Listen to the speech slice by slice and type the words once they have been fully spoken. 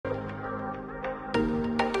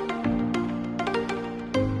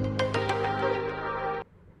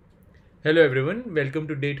Hello everyone, welcome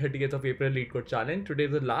to day 30th of April Leetcode challenge. Today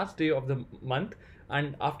is the last day of the month,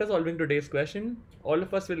 and after solving today's question, all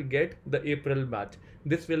of us will get the April batch.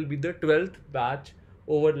 This will be the 12th batch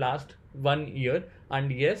over last 1 year,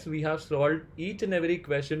 and yes, we have solved each and every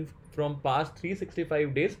question from past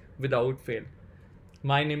 365 days without fail.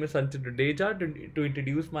 My name is Sanchit Dudeja. To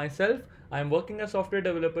introduce myself, I am working as software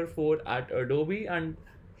developer for at Adobe, and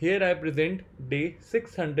here I present day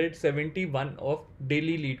 671 of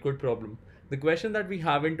daily Leetcode problem. The question that we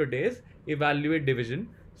have in today's evaluate division.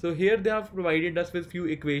 So here they have provided us with few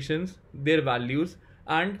equations, their values,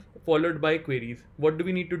 and followed by queries. What do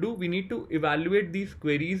we need to do? We need to evaluate these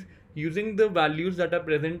queries using the values that are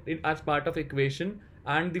present as part of equation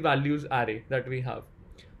and the values array that we have.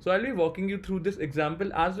 So I'll be walking you through this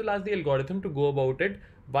example as well as the algorithm to go about it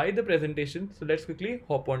by the presentation. So let's quickly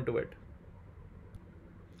hop onto it.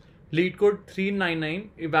 Leetcode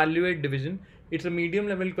 399 evaluate division. It's a medium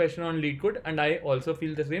level question on Leetcode, and I also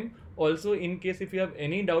feel the same. Also, in case if you have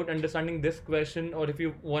any doubt understanding this question, or if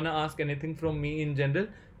you want to ask anything from me in general,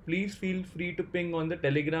 please feel free to ping on the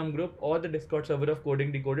Telegram group or the Discord server of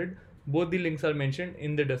Coding Decoded. Both the links are mentioned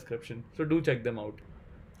in the description, so do check them out.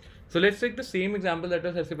 So let's take the same example that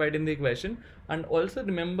was specified in the equation, and also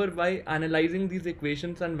remember, by analyzing these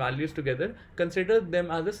equations and values together, consider them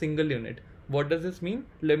as a single unit. What does this mean?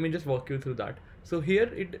 Let me just walk you through that. So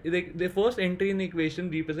here the first entry in the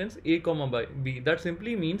equation represents a comma by b. That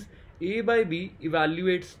simply means a by b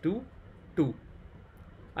evaluates to 2,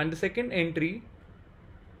 and the second entry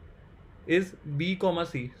is b comma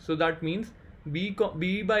c. So that means b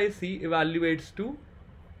by c evaluates to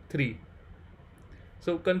 3.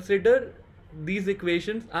 So consider these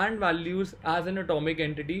equations and values as an atomic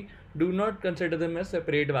entity. Do not consider them as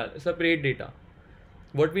separate data.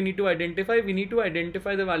 What we need to identify? We need to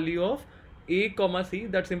identify the value of a comma c.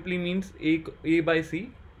 That simply means a by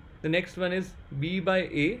c. The next one is b by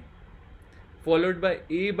a, followed by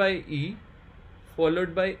a by e,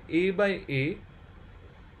 followed by a by a,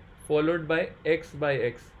 followed by x by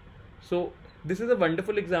x. So this is a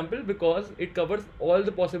wonderful example because it covers all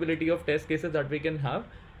the possibility of test cases that we can have.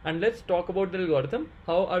 And let's talk about the algorithm.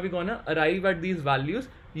 How are we gonna arrive at these values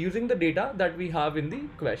using the data that we have in the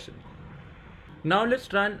question? Now let's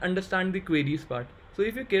try and understand the queries part. So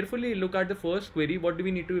if you carefully look at the first query, what do we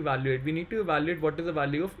need to evaluate? We need to evaluate what is the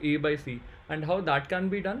value of a by c and how that can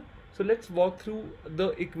be done. So let's walk through the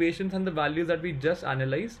equations and the values that we just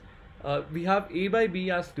analyzed. We have a by b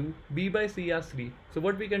as 2, b by c as 3. So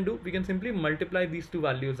what we can do, we can simply multiply these two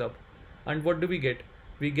values up. And what do we get?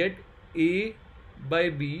 We get a by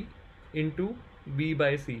b into b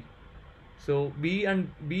by c. So b and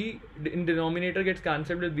b in denominator gets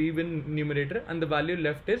cancelled with b in numerator, and the value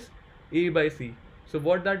left is a by c. So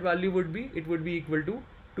what that value would be? It would be equal to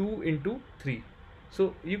 2 into 3.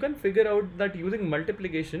 So you can figure out that using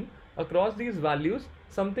multiplication across these values,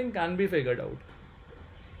 something can be figured out,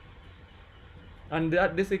 and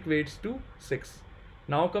that this equates to 6.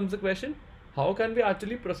 Now comes the question, how can we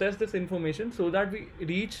actually process this information so that we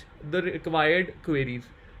reach the required queries?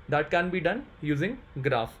 That can be done using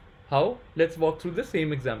graph. How? Let's walk through the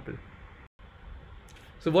same example.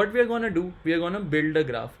 So what we are going to do, we are going to build a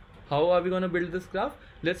graph. How are we going to build this graph?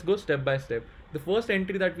 Let's go step by step. The first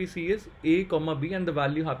entry that we see is a comma b, and the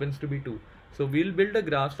value happens to be 2. So we'll build a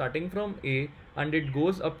graph starting from a, and it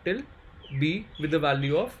goes up till b with the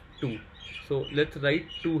value of 2. So let's write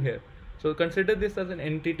 2 here. So consider this as an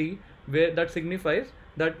entity where that signifies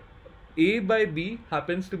that a by b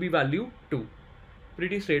happens to be value 2.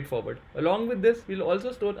 Pretty straightforward. Along with this, we'll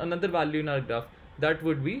also store another value in our graph. That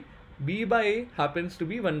would be b by a happens to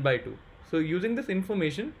be 1 by 2. So using this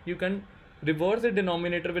information, you can reverse the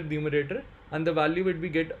denominator with numerator, and the value will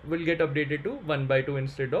get updated to 1 by 2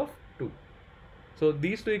 instead of 2. So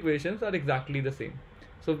these two equations are exactly the same.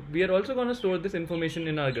 So we are also going to store this information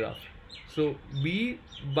in our graph. So b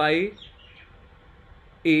by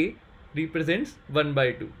a represents 1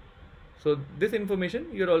 by 2. So this information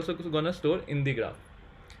you're also going to store in the graph.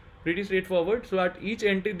 Pretty straightforward. So at each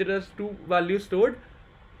entry there are two values stored.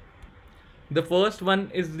 The first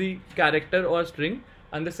one is the character or string,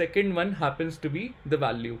 and the second one happens to be the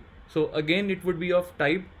value. So again it would be of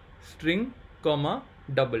type string comma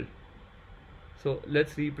double. So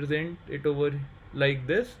let's represent it over like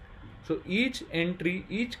this. So each entry,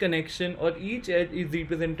 each connection or each edge is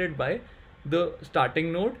represented by the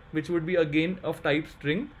starting node, which would be again of type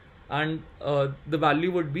string, and the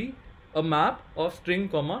value would be a map of string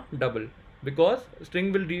comma double, because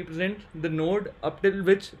string will represent the node up till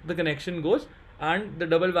which the connection goes, and the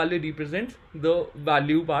double value represents the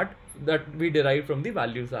value part that we derive from the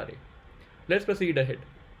values array. Let's proceed ahead.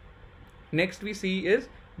 Next we see is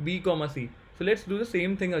B comma C. So let's do the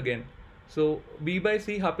same thing again. So B by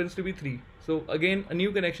C happens to be 3. So again a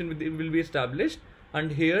new connection will be established,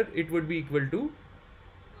 and here it would be equal to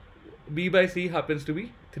B by C happens to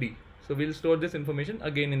be 3. So we'll store this information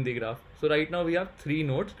again in the graph. So right now we have 3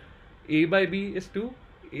 nodes. A by B is 2,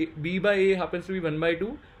 B by A happens to be 1 by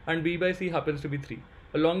 2, and B by C happens to be 3.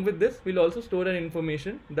 Along with this, we'll also store an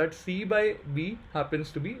information that C by B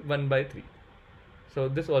happens to be 1 by 3. So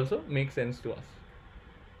this also makes sense to us.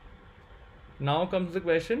 Now comes the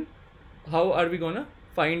question, how are we gonna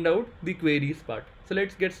find out the queries part? So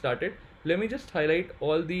let's get started. Let me just highlight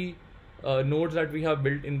all the nodes that we have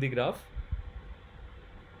built in the graph.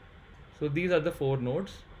 So these are the 4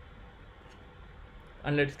 nodes,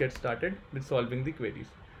 and let's get started with solving the queries.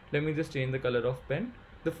 Let me just change the color of pen.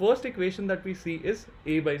 The first equation that we see is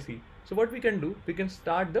A by C. So what we can do, we can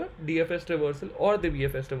start the DFS traversal or the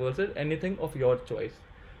BFS traversal, anything of your choice.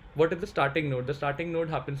 What is the starting node? The starting node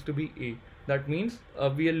happens to be A. That means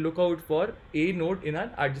we'll look out for A node in our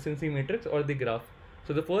adjacency matrix or the graph.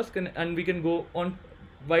 So the first and we can go on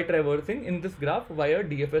by traversing in this graph via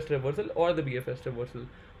DFS traversal or the BFS traversal.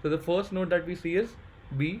 So the first node that we see is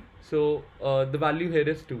B. So the value here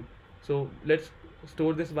is 2. So let's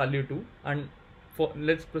store this value 2, and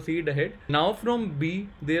let's proceed ahead. Now from B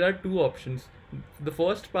there are 2 options. The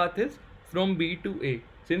first path is from B to A.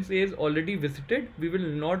 Since A is already visited, we will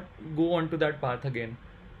not go on to that path again.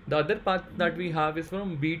 The other path that we have is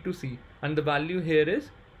from B to C, and the value here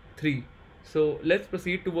is 3. So let's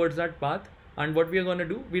proceed towards that path, and what we are going to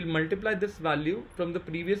do, we'll multiply this value from the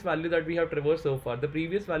previous value that we have traversed so far. The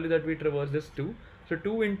previous value that we traversed is 2. So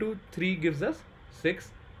 2 into 3 gives us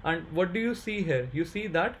 6. And what do you see here? You see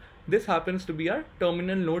that this happens to be our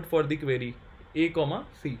terminal node for the query A comma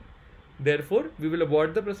C. Therefore, we will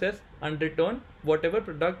abort the process and return whatever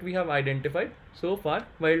product we have identified so far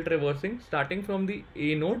while traversing, starting from the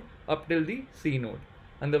A node up till the C node,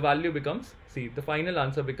 and the value becomes C. The final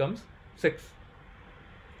answer becomes 6.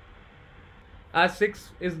 As 6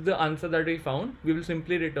 is the answer that we found, we will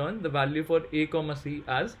simply return the value for A comma C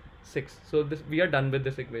as 6. So we are done with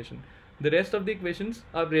this equation. The rest of the equations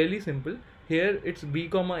are really simple. Here it's B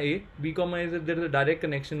comma A. B comma A is if there is a direct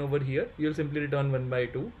connection over here, you will simply return 1 by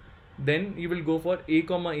 2. Then you will go for A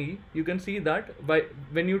comma E. You can see that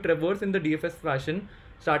when you traverse in the DFS fashion,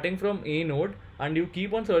 starting from A node, and you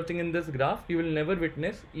keep on searching in this graph, you will never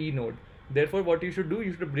witness E node. Therefore, what you should do,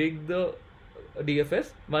 you should break the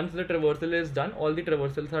DFS. Once the traversal is done, all the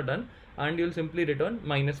traversals are done, and you'll simply return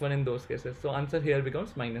 -1 in those cases. So answer here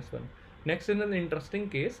becomes -1. Next is an interesting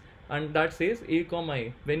case, and that says A comma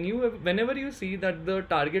A. Whenever you see that the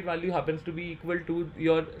target value happens to be equal to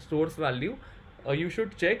your source value, you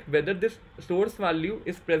should check whether this source value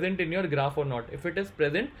is present in your graph or not. If it is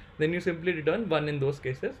present, then you simply return 1 in those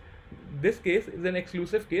cases. This case is an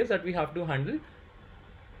exclusive case that we have to handle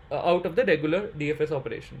out of the regular DFS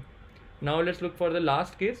operation. Now let's look for the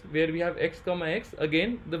last case where we have x comma x.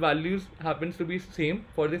 Again, the values happens to be same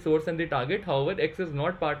for the source and the target. However, x is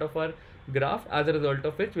not part of our graph, as a result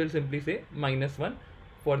of which we'll simply say -1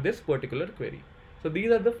 for this particular query. So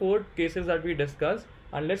these are the 4 cases that we discussed,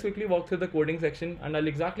 and let's quickly walk through the coding section, and I'll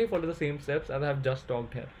exactly follow the same steps as I have just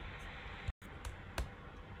talked here.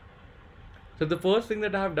 So the first thing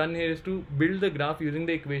that I have done here is to build the graph using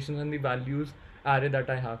the equations and the values array that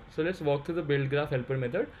I have. So let's walk through the build graph helper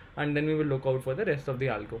method, and then we will look out for the rest of the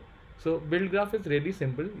algo. So build graph is really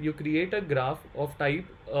simple. You create a graph of type,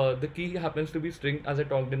 the key happens to be string as I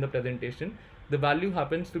talked in the presentation. The value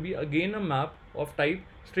happens to be again a map of type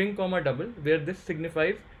string comma double, where this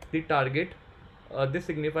signifies the target. This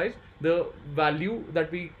signifies the value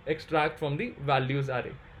that we extract from the values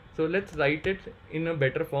array. So let's write it in a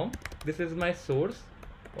better form. This is my source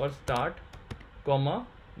or start, comma,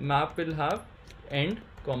 map will have end,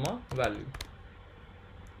 comma, value.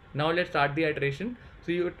 Now let's start the iteration.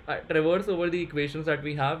 So you traverse over the equations that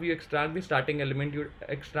we have. You extract the starting element, you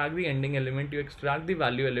extract the ending element, you extract the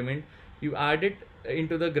value element, you add it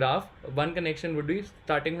into the graph. One connection would be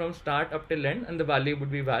starting from start up till end, and the value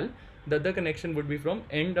would be val. The other connection would be from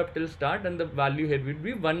end up till start, and the value here would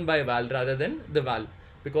be 1 by val rather than the val,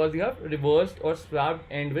 because you have reversed or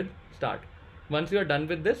swapped end with start. Once you are done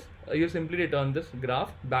with this, you simply return this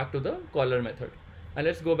graph back to the caller method. And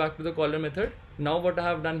let's go back to the caller method. Now what I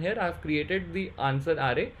have done here, I have created the answer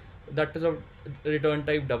array that is of return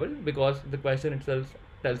type double, because the question itself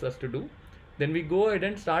tells us to do. Then we go ahead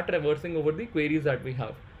and start traversing over the queries that we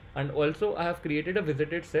have. And also I have created a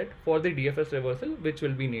visited set for the DFS traversal, which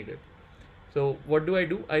will be needed. So what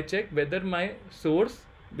do? I check whether my source,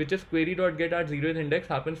 which is query.get at 0th index,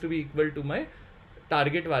 happens to be equal to my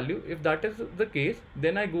target value. If that is the case,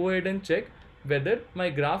 then I go ahead and check whether my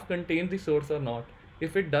graph contains the source or not.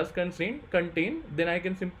 If it does contain, then I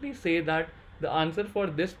can simply say that the answer for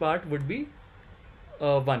this part would be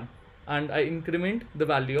 1, and I increment the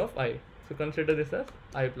value of I. So consider this as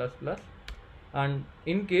I plus plus. And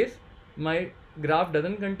in case my graph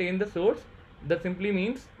doesn't contain the source, that simply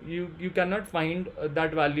means you cannot find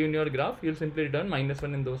that value in your graph. You'll simply return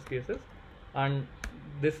 -1 in those cases, and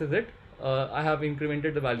this is it. I have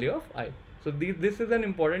incremented the value of I. So this is an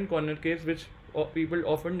important corner case which people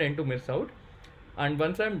often tend to miss out. And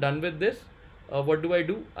once I'm done with this, what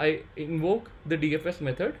do? I invoke the DFS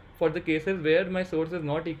method for the cases where my source is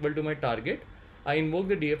not equal to my target. I invoke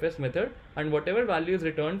the DFS method, and whatever value is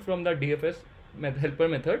returned from the DFS helper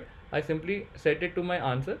method, I simply set it to my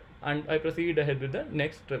answer, and I proceed ahead with the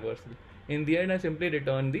next traversal. In the end, I simply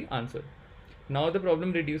return the answer. Now the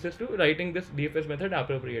problem reduces to writing this DFS method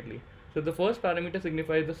appropriately. So the first parameter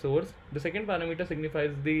signifies the source, the second parameter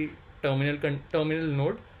signifies the terminal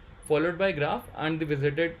node, followed by graph and the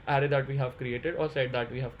visited array that we have created or set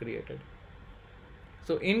that we have created.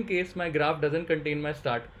 So in case my graph doesn't contain my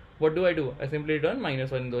start, what do? I simply return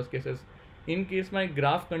 -1 in those cases. In case my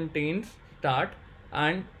graph contains start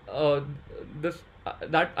and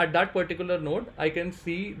that at that particular node I can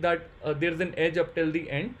see that there's an edge up till the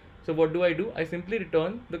end. So what do? I simply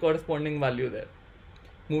return the corresponding value there.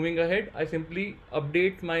 Moving ahead, I simply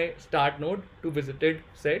update my start node to visited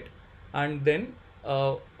set, and then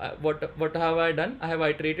what have I done? I have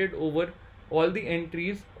iterated over all the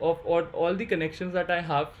entries of all the connections that I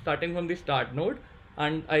have starting from the start node,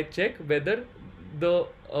 and I check whether the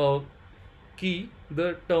key,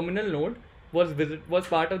 the terminal node, was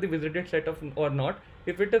part of the visited set or not.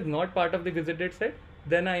 If it is not part of the visited set,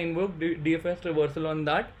 then I invoke DFS traversal on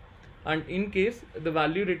that. And in case the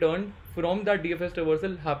value returned from that DFS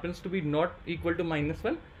traversal happens to be not equal to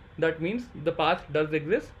 -1, that means the path does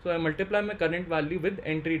exist. So I multiply my current value with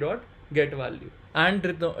entry.getValue and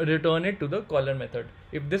return it to the caller method.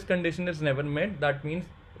 If this condition is never met, that means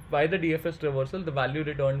by the DFS traversal the value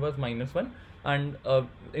returned was -1, and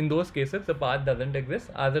in those cases the path doesn't exist.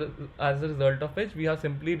 As a result of which we have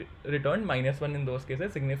simply returned -1 in those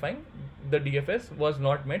cases, signifying the DFS was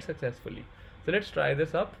not met successfully. So let's try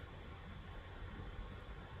this up.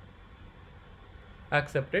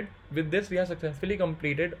 Accepted. With this, we have successfully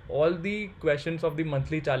completed all the questions of the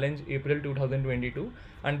monthly challenge April 2022,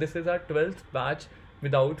 and this is our 12th batch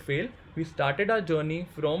without fail. We started our journey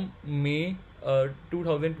from May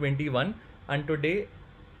 2021, and today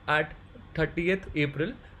at 30th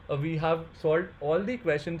April we have solved all the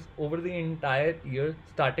questions over the entire year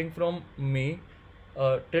starting from May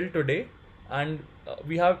till today, and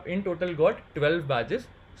we have in total got 12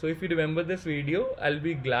 badges. So if you remember this video, I'll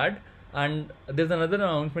be glad. And there's another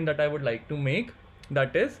announcement that I would like to make,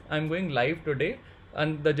 that is I'm going live today,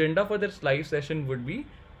 and the agenda for this live session would be,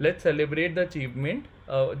 let's celebrate the achievement.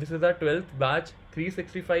 This is our 12th batch.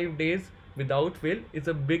 365 days without fail is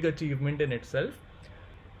a big achievement in itself.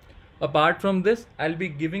 Apart from this, I'll be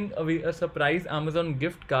giving away a surprise Amazon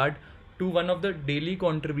gift card to one of the daily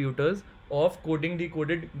contributors of Coding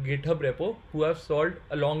Decoded GitHub repo, who have solved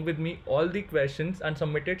along with me all the questions and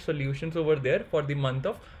submitted solutions over there for the month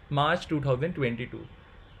of March 2022.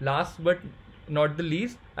 Last but not the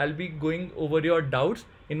least, I'll be going over your doubts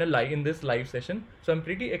in this live session. So I'm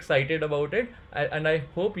pretty excited about it, and I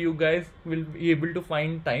hope you guys will be able to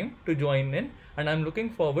find time to join in, and I'm looking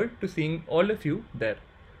forward to seeing all of you there.